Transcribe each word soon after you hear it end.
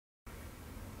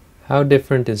How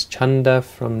different is Chanda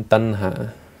from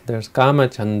Tanha? There's Kama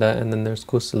Chanda and then there's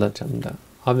Kusala Chanda.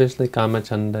 Obviously Kama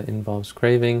Chanda involves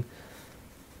craving,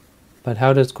 but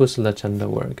how does Kusala Chanda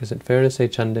work? Is it fair to say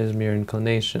Chanda is mere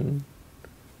inclination?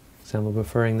 For example,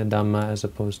 preferring the Dhamma as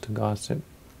opposed to gossip.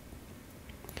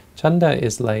 Chanda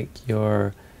is like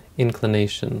your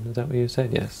inclination. Is that what you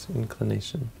said? Yes,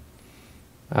 inclination.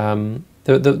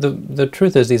 The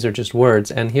truth is these are just words,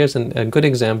 and here's a good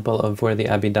example of where the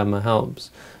Abhidhamma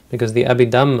helps, because the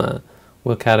Abhidhamma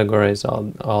will categorize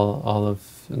all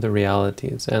of the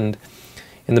realities, and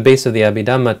in the base of the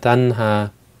Abhidhamma,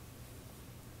 Tanha,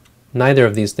 neither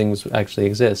of these things actually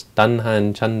exist. Tanha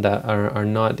and Chanda are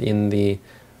not in the,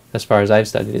 as far as I've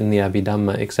studied, in the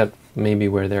Abhidhamma, except maybe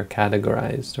where they're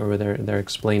categorized or where they're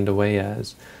explained away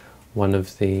as one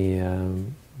of the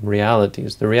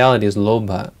realities. The reality is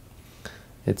lobha.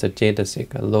 It's a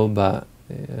cetasika. Lobha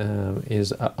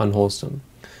is unwholesome.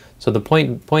 So the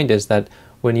point is that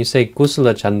when you say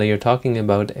kusala chanda, you're talking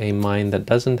about a mind that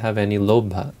doesn't have any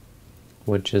lobha,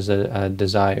 which is a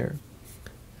desire.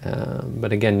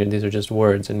 But again, these are just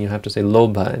words, and you have to say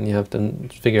lobha, and you have to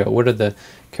figure out what are the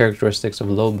characteristics of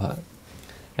lobha.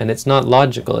 And it's not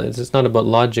logical. It's not about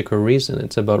logic or reason.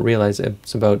 It's about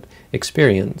it's about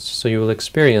experience. So you will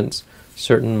experience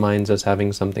certain minds as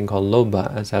having something called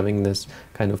lobha, as having this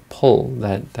kind of pull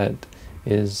that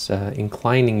is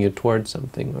inclining you towards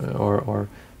something, or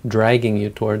dragging you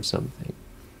towards something,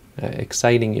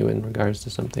 exciting you in regards to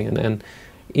something. And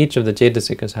each of the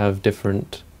cetasikas have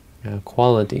different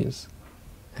qualities.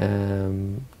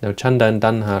 Now Chanda and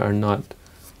Tanha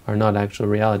are not actual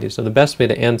realities. So the best way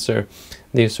to answer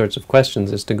these sorts of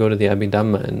questions is to go to the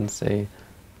Abhidhamma and say,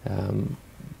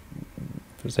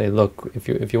 look,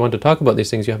 if you want to talk about these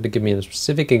things, you have to give me a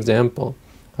specific example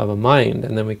of a mind,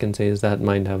 and then we can say, does that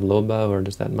mind have lobha, or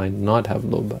does that mind not have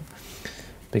lobha?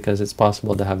 Because it's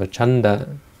possible to have a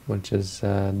chanda, which is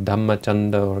Dhamma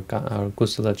Chanda or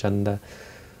Kusala Chanda,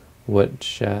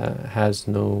 which has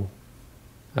no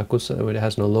it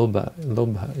has no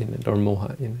lobha in it, or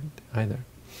moha in it either.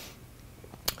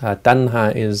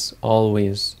 Tanha is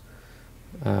always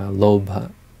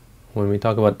lobha. When we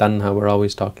talk about tanha, we're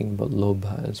always talking about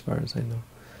lobha, as far as I know.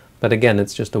 But again,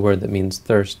 it's just a word that means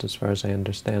thirst, as far as I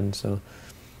understand. So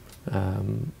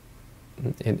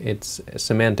it's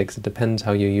semantics. It depends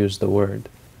how you use the word.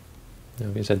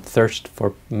 If you said thirst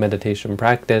for meditation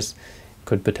practice,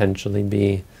 could potentially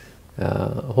be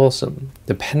wholesome,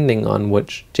 depending on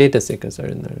which cetasikas are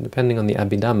in there, depending on the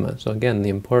Abhidhamma. So again, the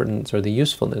importance or the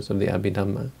usefulness of the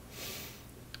Abhidhamma.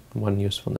 One usefulness.